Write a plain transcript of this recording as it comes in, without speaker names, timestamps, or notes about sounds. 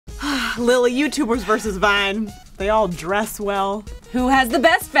Lilly, YouTubers versus Vine. They all dress well. Who has the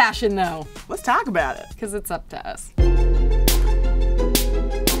best fashion, though? Let's talk about it. Because it's up to us.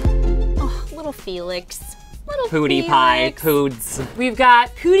 Oh, little Felix. Little Pootie Pie, Poods. We've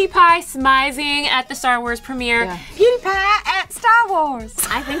got PewDiePie smizing at the Star Wars premiere. Yeah. PewDiePie at Star Wars.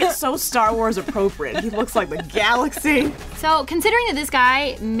 I think it's so Star Wars appropriate. He looks like the galaxy. So, considering that this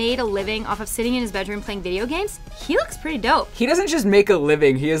guy made a living off of sitting in his bedroom playing video games, he looks pretty dope. He doesn't just make a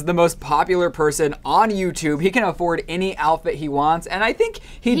living, he is the most popular person on YouTube. He can afford any outfit he wants, and I think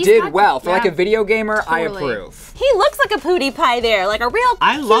he did well. For like a video gamer, I approve. He looks like a PewDiePie there, like a real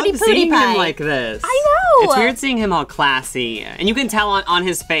I love seeing him like this. I know! It's weird seeing him all classy. And you can tell on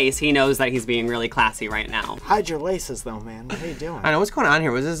his face, he knows that he's being really classy right now. Hide your laces though, man. What are you doing? I know, what's going on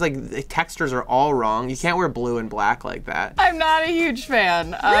here? Was this like, the textures are all wrong. You can't wear blue and black like that. I'm not a huge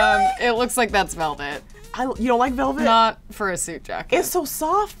fan. Really? It looks like that's velvet. You don't like velvet? Not for a suit jacket. It's so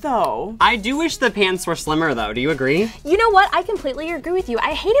soft though. I do wish the pants were slimmer though. Do you agree? You know what? I completely agree with you.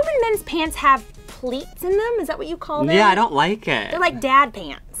 I hate it when men's pants have pleats in them. Is that what you call them? Yeah, I don't like it. They're like dad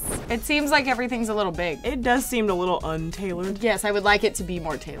pants. It seems like everything's a little big. It does seem a little untailored. Yes, I would like it to be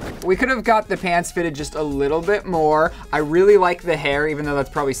more tailored. We could have got the pants fitted just a little bit more. I really like the hair, even though that's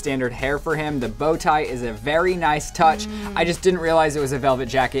probably standard hair for him. The bow tie is a very nice touch. I just didn't realize it was a velvet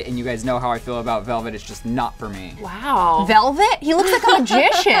jacket, and you guys know how I feel about velvet. It's just not for me. Wow. Velvet? He looks like a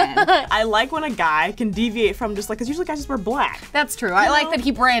magician. I like when a guy can deviate from just like, because usually guys just wear black. That's true. I like that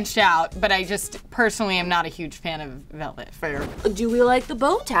he branched out, but I just personally am not a huge fan of velvet. Fair. Do we like the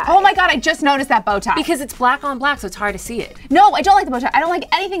bow tie? Oh my god, I just noticed that bow tie. Because it's black on black, so it's hard to see it. No, I don't like the bow tie. I don't like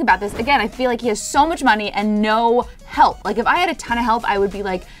anything about this. Again, I feel like he has so much money and no help. Like if I had a ton of help, I would be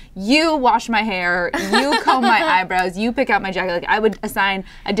like, you wash my hair, you comb my eyebrows, you pick out my jacket. Like I would assign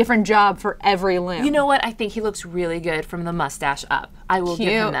a different job for every limb. You know what? I think he looks really good from the mustache up. I will give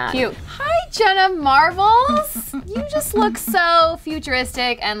him that. Cute. Hi, Jenna Marbles. You just look so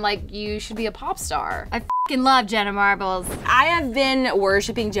futuristic and like you should be a pop star. I f***ing love Jenna Marbles. I have been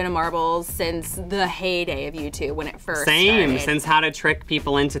worshiping Jenna Marbles since the heyday of YouTube when it first started. Since how to trick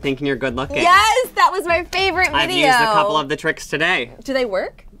people into thinking you're good looking. Yes, that was my favorite video. I've used a couple of the tricks today. Do they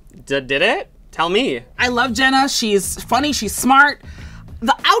work? Did it? Tell me. I love Jenna. She's funny. She's smart.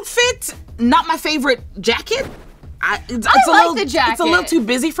 The outfit, not my favorite jacket. It's the jacket. It's a little too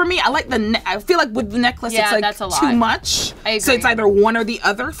busy for me. I like I feel like with the necklace, Yeah, it's like that's a lot. too much. I agree. So it's either one or the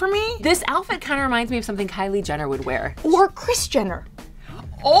other for me. This outfit kind of reminds me of something Kylie Jenner would wear. Or Kris Jenner.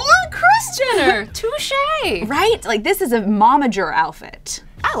 Or Kris Jenner. Touche. Right? Like this is a momager outfit.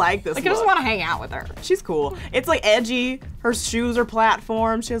 I like this Like look. I just want to hang out with her. She's cool. It's like edgy. Her shoes are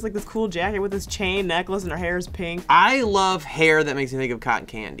platform. She has like this cool jacket with this chain necklace and her hair is pink. I love hair that makes me think of cotton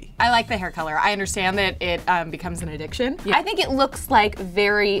candy. I like the hair color. I understand that it becomes an addiction. Yeah. I think it looks like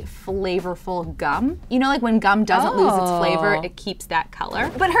very flavorful gum. You know, like when gum doesn't lose its flavor, it keeps that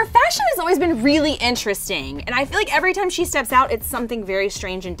color. But her fashion has always been really interesting. And I feel like every time she steps out, it's something very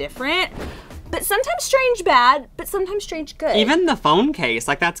strange and different. But sometimes strange bad, but sometimes strange good. Even the phone case,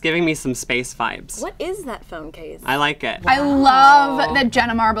 like that's giving me some space vibes. What is that phone case? I like it. I love that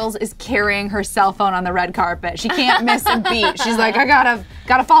Jenna Marbles is carrying her cell phone on the red carpet. She can't miss a beat. She's like, I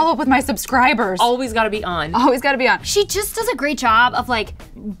gotta follow up with my subscribers. Always gotta be on. Always gotta be on. She just does a great job of like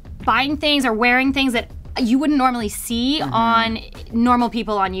buying things or wearing things that you wouldn't normally see on normal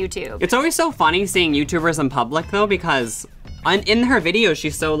people on YouTube. It's always so funny seeing YouTubers in public though, because in her videos,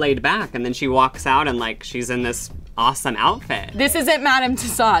 she's so laid back, and then she walks out and like she's in this awesome outfit. This isn't Madame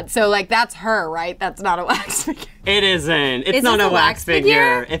Tussauds, so like that's her, right? That's not a wax figure. It isn't. It's not a wax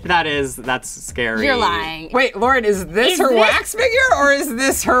figure. If that is, that's scary. You're lying. Wait, Lauren, is this her wax figure or is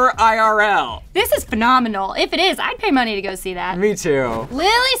this her IRL? This is phenomenal. If it is, I'd pay money to go see that. Me too.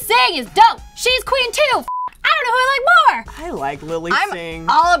 Lilly Singh is dope. She's queen too. I don't know who I like more. I like Lilly Singh. I'm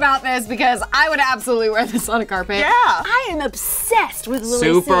all about this because I would absolutely wear this on a carpet. Yeah. I am obsessed with Lilly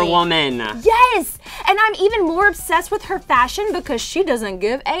Singh. Superwoman. Yes, and I'm even more obsessed with her fashion because she doesn't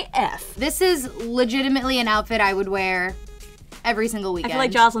give a F. This is legitimately an outfit I would wear every single weekend. I feel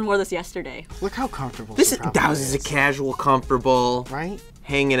like Jocelyn wore this yesterday. Look how comfortable This she is, probably that was a casual, comfortable, right?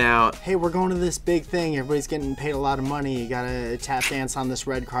 hanging out. Hey, we're going to this big thing. Everybody's getting paid a lot of money. You gotta tap dance on this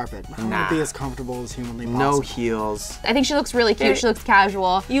red carpet. I want to be as comfortable as humanly possible. No heels. I think she looks really cute. She looks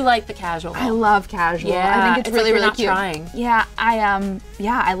casual. You like the casual. I love casual. Yeah, I think it's really, like you're really not cute. trying.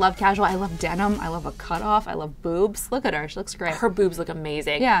 Yeah, I love casual. I love denim. I love a cutoff. I love boobs. Look at her. She looks great. Her boobs look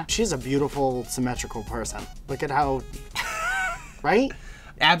amazing. Yeah. She's a beautiful, symmetrical person. Look at how, right?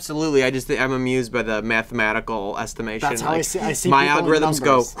 Absolutely. I'm amused by the mathematical estimation. That's how I see my people in algorithms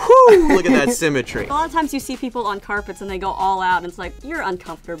go, numbers. whoo, look at that symmetry. A lot of times you see people on carpets and they go all out, and it's like, you're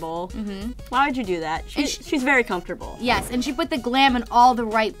uncomfortable. Why would you do that? She's very comfortable. Yes, and she put the glam in all the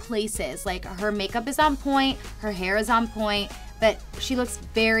right places. Like, her makeup is on point, her hair is on point, but she looks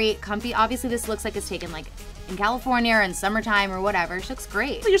very comfy. Obviously, this looks like it's taken like in California or in summertime or whatever. She looks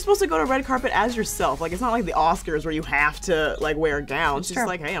great. So you're supposed to go to red carpet as yourself. Like, it's not like the Oscars where you have to like wear a gown. She's just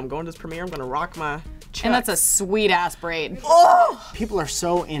like, hey, I'm going to this premiere. I'm gonna rock my chucks. And that's a sweet ass braid. People are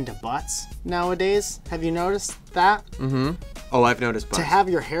so into butts nowadays. Have you noticed that? Oh, I've noticed butts. To have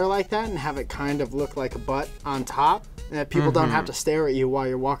your hair like that and have it kind of look like a butt on top, that people don't have to stare at you while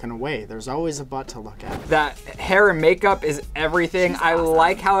you're walking away. There's always a butt to look at. That hair and makeup is everything. I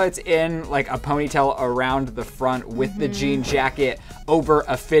like how it's in like a ponytail around the front with the jean jacket over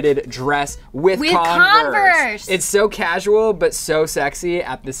a fitted dress with Converse. It's so casual but so sexy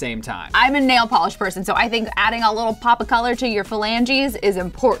at the same time. I'm a nail polish person, so I think adding a little pop of color to your phalanges is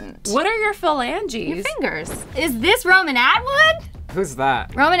important. What are your phalanges? Your fingers. Is this Roman Atwood? Who's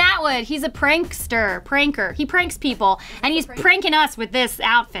that? Roman Atwood, he's a pranker. He pranks people, and he's pranking us with this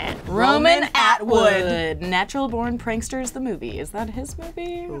outfit. Roman Atwood. Natural Born Pranksters, the movie. Is that his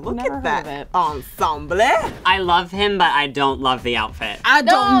movie? Look Never at heard of that it. ensemble. I love him, but I don't love the outfit. I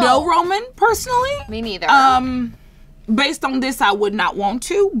don't know Roman personally. Me neither. Based on this, I would not want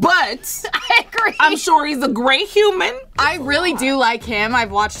to, but I agree. I'm sure he's a great human. I really do like him.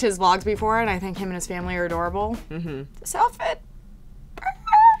 I've watched his vlogs before, and I think him and his family are adorable. This outfit.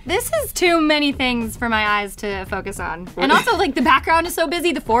 This is too many things for my eyes to focus on. And also, like, the background is so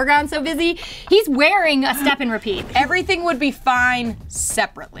busy, the foreground's so busy. He's wearing a step and repeat. Everything would be fine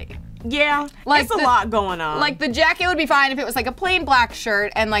separately. Yeah, Like it's a lot going on. Like the jacket would be fine if it was like a plain black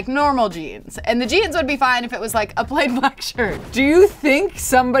shirt and like normal jeans. And the jeans would be fine if it was like a plain black shirt. Do you think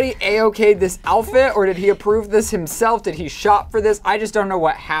somebody A-okayed this outfit, or did he approve this himself? Did he shop for this? I just don't know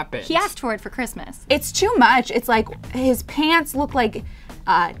what happened. He asked for it for Christmas. It's too much. It's like his pants look like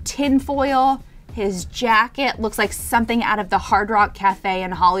tin foil. His jacket looks like something out of the Hard Rock Cafe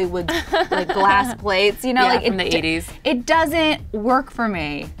in Hollywood, like glass plates, you know, Yeah, like from the 80s. It doesn't work for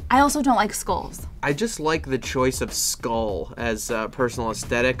me. I also don't like skulls. I just like the choice of skull as personal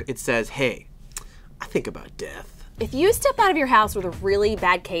aesthetic. It says, hey, I think about death. If you step out of your house with a really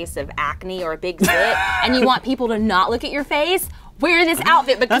bad case of acne or a big zit and you want people to not look at your face, wear this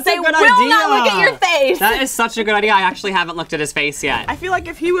outfit because they will not look at your face. That is such a good idea. I actually haven't looked at his face yet. I feel like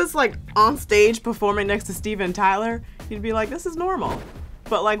if he was like on stage performing next to Steven Tyler, you'd be like, this is normal.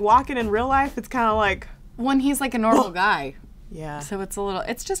 But like walking in real life, it's kind of like, When he's like a normal guy. yeah. So it's a little,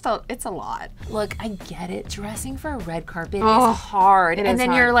 it's a lot. Look, I get it. Dressing for a red carpet is hard. it And is then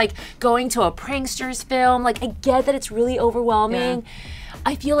hard. you're like going to a prankster's film. Like, I get that it's really overwhelming.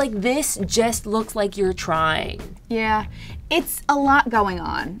 I feel like this just looks like you're trying. Yeah, it's a lot going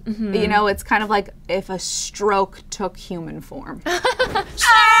on. You know, it's kind of like if a stroke took human form.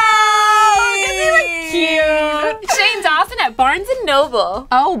 Cute. Shane Dawson at Barnes & Noble.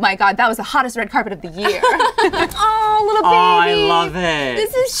 Oh my God, that was the hottest red carpet of the year. Oh, little baby. Oh, I love it.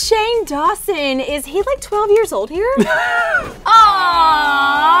 This is Shane Dawson. Is he like 12 years old here?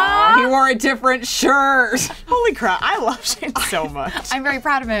 Aww. He wore a different shirt. Holy crap, I love Shane so much. I'm very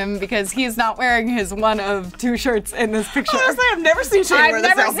proud of him because he's not wearing his one of two shirts in this picture. Honestly, I've never seen Shane wear I've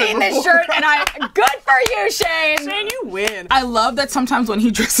this never outfit seen this before. shirt, and good for you, Shane. Shane, you win. I love that sometimes when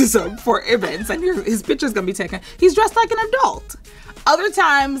he dresses up for events and his picture's gonna be taken, he's dressed like an adult. Other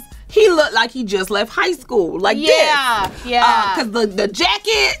times, he looked like he just left high school, like this. Yeah. Cause the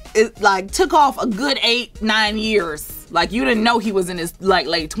jacket is like took off a good 8-9 years. Like you didn't know he was in his like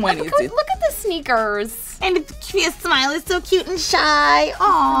late 20s. Look at the sneakers. And his smile is so cute and shy.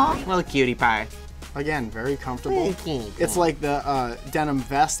 Aww. Little cutie pie. Again, very comfortable. It's like the denim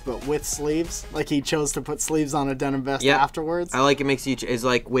vest, but with sleeves. Like he chose to put sleeves on a denim vest afterwards. I like it makes you. Is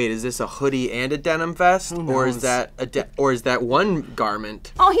like, wait, is this a hoodie and a denim vest, or is that one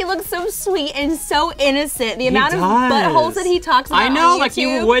garment? Oh, he looks so sweet and so innocent. The amount of buttholes that he talks about I know, on like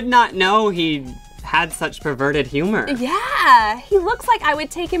YouTube. you would not know he had such perverted humor. Yeah, he looks like I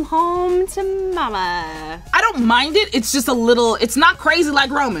would take him home to mama. I don't mind it. It's just a little. It's not crazy like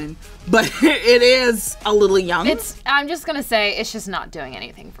Roman, but it is a little young. I'm just gonna say, it's just not doing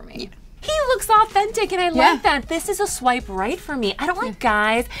anything for me. He looks authentic, and I like that. This is a swipe right for me. I don't like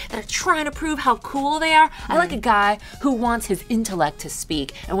guys that are trying to prove how cool they are. I like a guy who wants his intellect to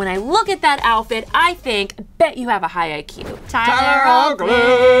speak. And when I look at that outfit, I think, bet you have a high IQ. Tyler Oakley.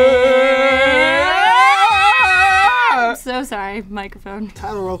 I'm so sorry, microphone.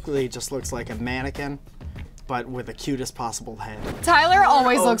 Tyler Oakley just looks like a mannequin, but with the cutest possible head. Tyler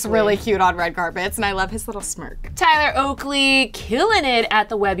always looks really cute on red carpets, and I love his little smirk. Tyler Oakley killing it at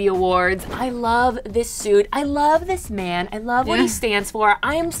the Webby Awards. I love this suit. I love this man. I love what he stands for.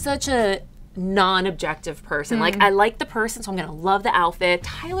 I am such a non-objective person. Like, I like the person, so I'm gonna love the outfit.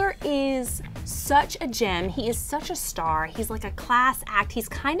 Tyler is such a gem. He is such a star. He's like a class act. He's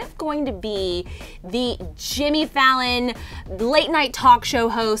kind of going to be the Jimmy Fallon late night talk show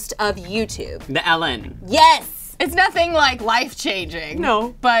host of YouTube. The Ellen. Yes! It's nothing like life-changing.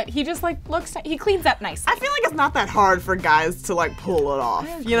 No. But he just like he cleans up nicely. I feel like it's not that hard for guys to like pull it off.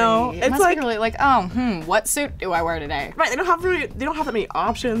 You know, It it's must like be really like, what suit do I wear today? right. They don't have that many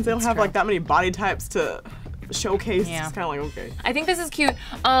options. They don't have like that many body types to showcase. It's kind of like okay. I think this is cute.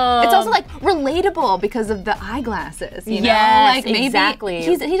 It's also like relatable because of the eyeglasses. You know, Yes, like maybe exactly.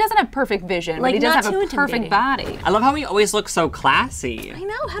 he doesn't have perfect vision, but Like, he does not have too a perfect intimidating. body. I love how he always looks so classy. I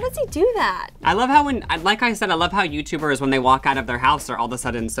know, how does he do that? I love how like I said, I love how YouTubers, when they walk out of their house, are all of a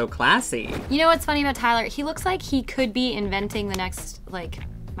sudden so classy. You know what's funny about Tyler? He looks like he could be inventing the next, like,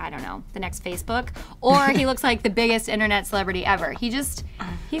 I don't know, the next Facebook, or he looks like the biggest internet celebrity ever.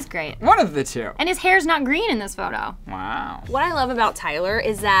 He's great. One of the two. And his hair's not green in this photo. Wow. What I love about Tyler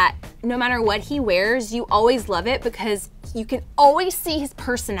is that no matter what he wears, you always love it because you can always see his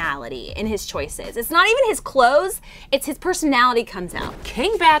personality in his choices. It's not even his clothes, it's his personality comes out.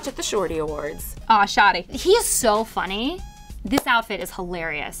 King Batch at the Shorty Awards. Aw, shoddy. He is so funny. This outfit is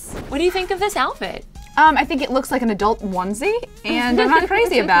hilarious. What do you think of this outfit? I think it looks like an adult onesie, and I'm not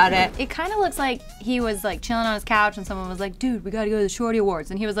crazy about it. It kind of looks like he was like chilling on his couch and someone was like, dude, we gotta go to the Shorty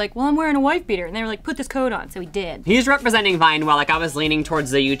Awards. And he was like, well, I'm wearing a wife beater. And they were like, put this coat on. So he did. He's representing Vine well. Like, I was leaning towards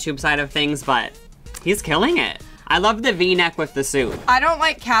the YouTube side of things, but he's killing it. I love the V-neck with the suit. I don't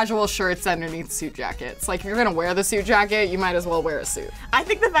like casual shirts underneath suit jackets. Like, if you're gonna wear the suit jacket, you might as well wear a suit. I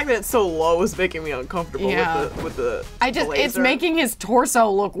think the fact that it's so low is making me uncomfortable with the It's blazer. making his torso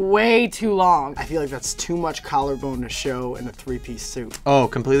look way too long. I feel like that's too much collarbone to show in a three-piece suit. Oh,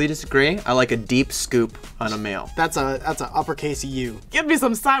 completely disagree. I like a deep scoop on a male. That's a uppercase U. Give me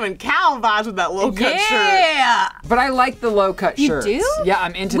some Simon Cowell vibes with that low cut shirt. Yeah. But I like the low-cut shirts. do? Yeah,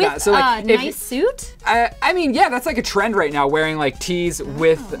 I'm into With that. So like, a nice suit? I mean, yeah, that's like a trend right now, wearing like tees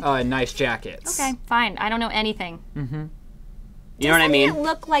with nice jackets. Okay, fine. I don't know anything. You know what I mean? Doesn't it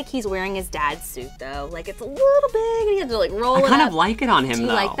look like he's wearing his dad's suit though? Like it's a little big and he has to like roll I it kind up. of like it on him, Do you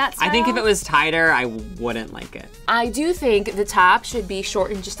though. like that I think if style? it was tighter, I wouldn't like it. I do think the top should be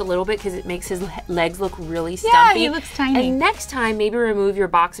shortened just a little bit because it makes his legs look really stumpy. Yeah, he looks tiny. And next time, maybe remove your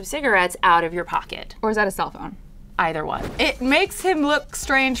box of cigarettes out of your pocket. Or is that a cell phone? Either one. It makes him look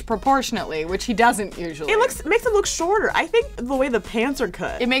strange proportionately, which he doesn't usually. It makes him look shorter. I think the way the pants are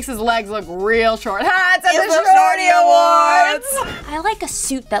cut. It makes his legs look real short. Ha! It's at It's the the Shorty Shorty Awards! I like a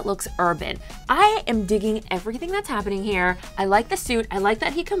suit that looks urban. I am digging everything that's happening here. I like the suit. I like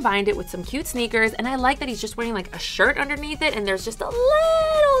that he combined it with some cute sneakers, and I like that he's just wearing like a shirt underneath it, and there's just a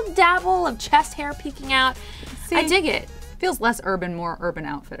little dabble of chest hair peeking out. I dig it. Feels less urban, more urban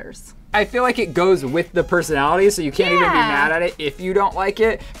outfitters. I feel like it goes with the personality, so you can't even be mad at it if you don't like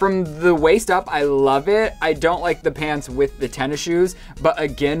it. From the waist up, I love it. I don't like the pants with the tennis shoes, but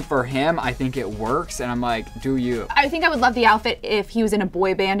again, for him, I think it works, and I'm like, do you? I think I would love the outfit if he was in a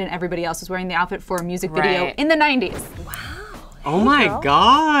boy band and everybody else was wearing the outfit for a music video Right. in the 90s. Oh my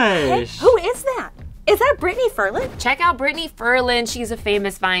gosh. Who is that? Is that Brittany Ferlin? Check out Brittany Ferlin. She's a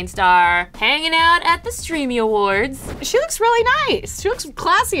famous Vine star hanging out at the Streamy Awards. She looks really nice. She looks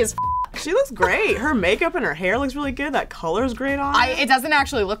classy as She looks great. Her makeup and her hair looks really good. That color's great on her. It doesn't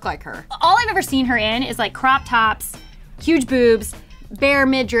actually look like her. All I've ever seen her in is like crop tops, huge boobs, bare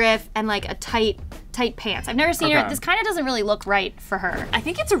midriff, and like a tight pants. I've never seen her. This kind of doesn't really look right for her. I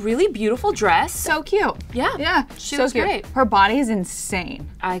think it's a really beautiful dress. So cute. Yeah. Yeah, She so looks cute. great. Her body is insane.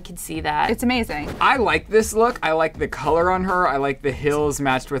 I can see that. It's amazing. I like this look. I like the color on her. I like the heels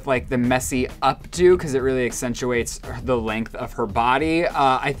matched with like the messy updo because it really accentuates the length of her body.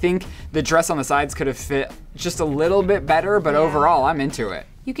 I think the dress on the sides could have fit just a little bit better, but overall, I'm into it.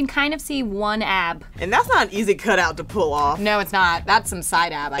 You can kind of see one ab. And that's not an easy cutout to pull off. No, it's not. That's some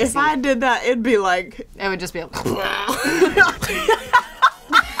side ab. If I did that, it'd be like. it would just be like,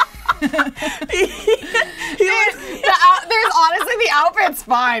 There's honestly, the outfit's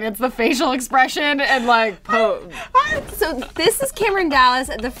fine. It's the facial expression and like pose. So this is Cameron Dallas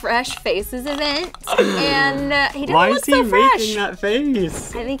at the Fresh Faces event, and he doesn't Why look is he so fresh. making that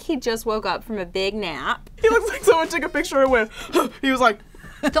face? I think he just woke up from a big nap. He looks like someone took a picture and went. He was like.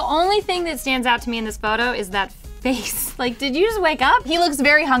 The only thing that stands out to me in this photo is that face. Like, did you just wake up? He looks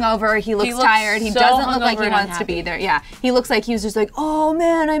very hungover. He looks looks tired. He so doesn't look like hungover he and wants to be unhappy. there. Yeah, he looks like he was just like, oh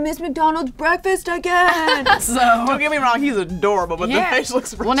man, I miss McDonald's breakfast again. Don't get me wrong, he's adorable, but the face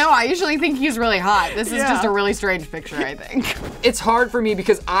looks Well, no, I usually think he's really hot. This is just a really strange picture, I think. It's hard for me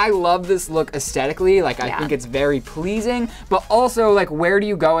because I love this look aesthetically. Like, I think it's very pleasing, but also, like, where do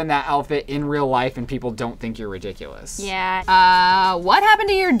you go in that outfit in real life and people don't think you're ridiculous? Yeah. What happened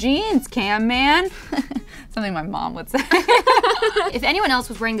to your jeans, Cam man? Something my mom would say. If anyone else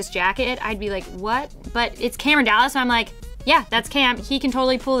was wearing this jacket, I'd be like, what? But it's Cameron Dallas, so I'm like, yeah, that's Cam. He can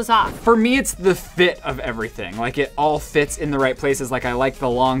totally pull this off. For me, it's the fit of everything. Like, it all fits in the right places. Like, I like the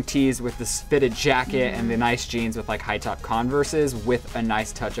long tees with this fitted jacket and the nice jeans with like high top Converses with a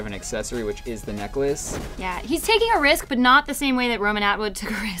nice touch of an accessory, which is the necklace. Yeah, he's taking a risk, but not the same way that Roman Atwood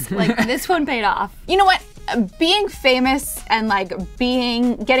took a risk. Like, this one paid off. You know what? Being famous and like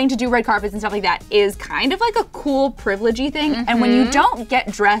getting to do red carpets and stuff like that is kind of like a cool privilegey thing. And when you don't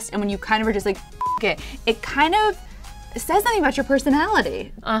get dressed and when you kind of are just like, it kind of says something about your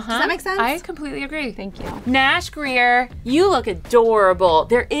personality. Does that make sense? I completely agree. Thank you. Nash Grier, you look adorable.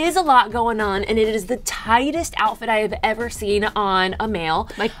 There is a lot going on, and it is the tightest outfit I have ever seen on a male.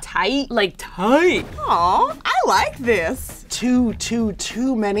 Like tight? Like tight. Aw, I like this. Too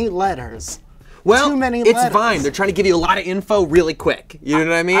many letters. Well, Too many it's letters. Vine. They're trying to give you a lot of info really quick. You know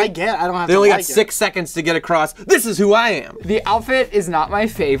what I mean? I get it. I don't have They to only like got 6 seconds to get across. This is who I am. The outfit is not my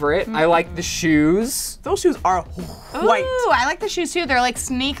favorite. I like the shoes. Those shoes are white. Ooh, I like the shoes too. They're like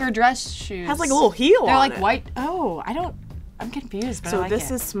sneaker dress shoes. Has like a little heel They're on like it. white. Oh, I'm confused, but I So like this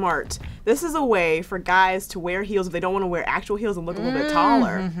it. is smart. This is a way for guys to wear heels if they don't want to wear actual heels and look a little bit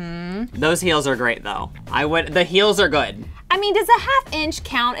taller. Those heels are great though. The heels are good. I mean, does a ½ inch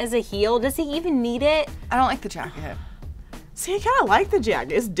count as a heel? Does he even need it? I don't like the jacket. See, I kind of like the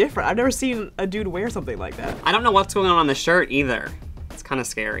jacket. It's different. I've never seen a dude wear something like that. I don't know what's going on the shirt either. It's kind of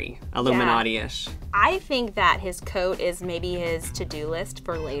scary. Illuminati-ish. I think that his coat is maybe his to-do list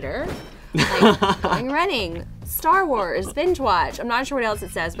for later. Like going running, Star Wars, binge watch. I'm not sure what else it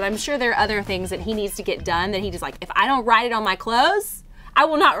says, but I'm sure there are other things that he needs to get done that he just like, if I don't write it on my clothes, I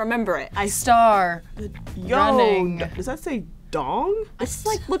will not remember it. Star. Yo, Running. does that say dong? This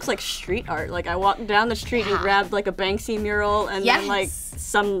like looks like street art. Like I walked down the street and grabbed like a Banksy mural and then like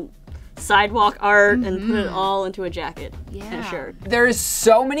some sidewalk art and put it all into a jacket and a shirt. There's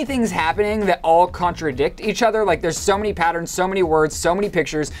so many things happening that all contradict each other. Like, there's so many patterns, so many words, so many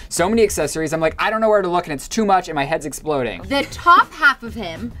pictures, so many accessories. I'm like, I don't know where to look and it's too much and my head's exploding. The top half of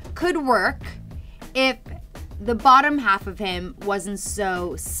him could work if the bottom half of him wasn't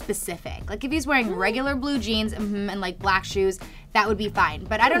so specific. Like if he's wearing regular blue jeans and like black shoes, that would be fine.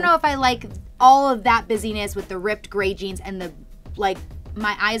 But I don't know if I like all of that busyness with the ripped gray jeans and the like,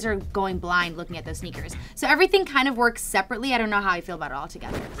 my eyes are going blind looking at those sneakers. So everything kind of works separately. I don't know how I feel about it all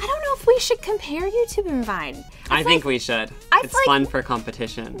together. I don't know if we should compare YouTube and Vine. I think we should. It's like- fun for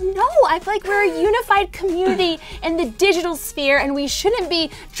competition. No, I feel like we're a unified community in the digital sphere and we shouldn't be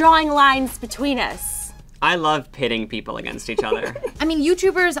drawing lines between us. I love pitting people against each other. I mean,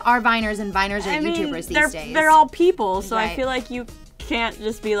 YouTubers are Viners and Viners are YouTubers these days. They're all people, so I Right. feel like you can't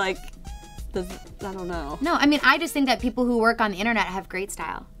just be like, I don't know. No, I mean, I just think that people who work on the internet have great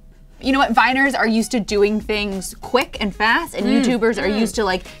style. You know what? Viners are used to doing things quick and fast, and YouTubers are used to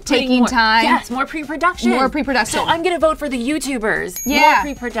like taking more, time. Yes, more pre-production. More pre-production. So I'm gonna vote for the YouTubers. Yeah. More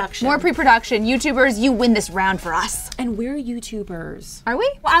pre-production. More pre-production. YouTubers, you win this round for us. And we're YouTubers. Are we?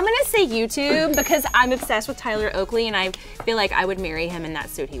 Well, I'm gonna say YouTube because I'm obsessed with Tyler Oakley and I feel like I would marry him in that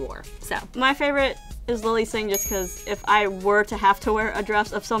suit he wore. So My favorite is Lilly Singh just because if I were to have to wear a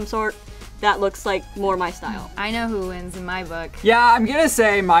dress of some sort, that looks like more my style. I know who wins in my book. Yeah, I'm gonna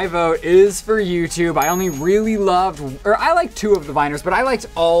say my vote is for YouTube. I only really loved, or I liked 2 of the Viners, but I liked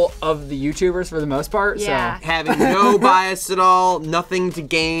all of the YouTubers for the most part. Yeah. So Having no bias at all, nothing to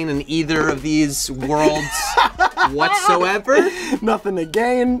gain in either of these worlds whatsoever. Nothing to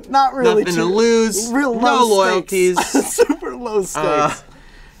gain, not really. Nothing to lose. Real no low loyalties. stakes. Super low stakes.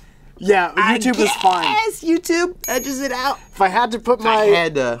 Yeah, YouTube is fine. Yes, YouTube edges it out. If I had to put my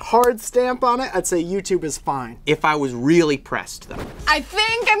had to- hard stamp on it, I'd say YouTube is fine. If I was really pressed, though. I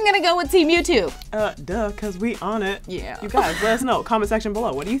think I'm gonna go with Team YouTube. Duh, cause we on it. Yeah. You guys, let us know. Comment section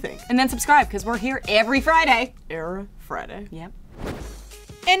below. What do you think? And then subscribe, because we're here every Friday. Era Friday. Yep.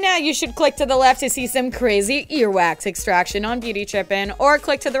 And now you should click to the left to see some crazy earwax extraction on Beauty Trippin', or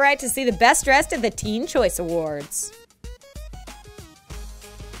click to the right to see the best dressed at the Teen Choice Awards.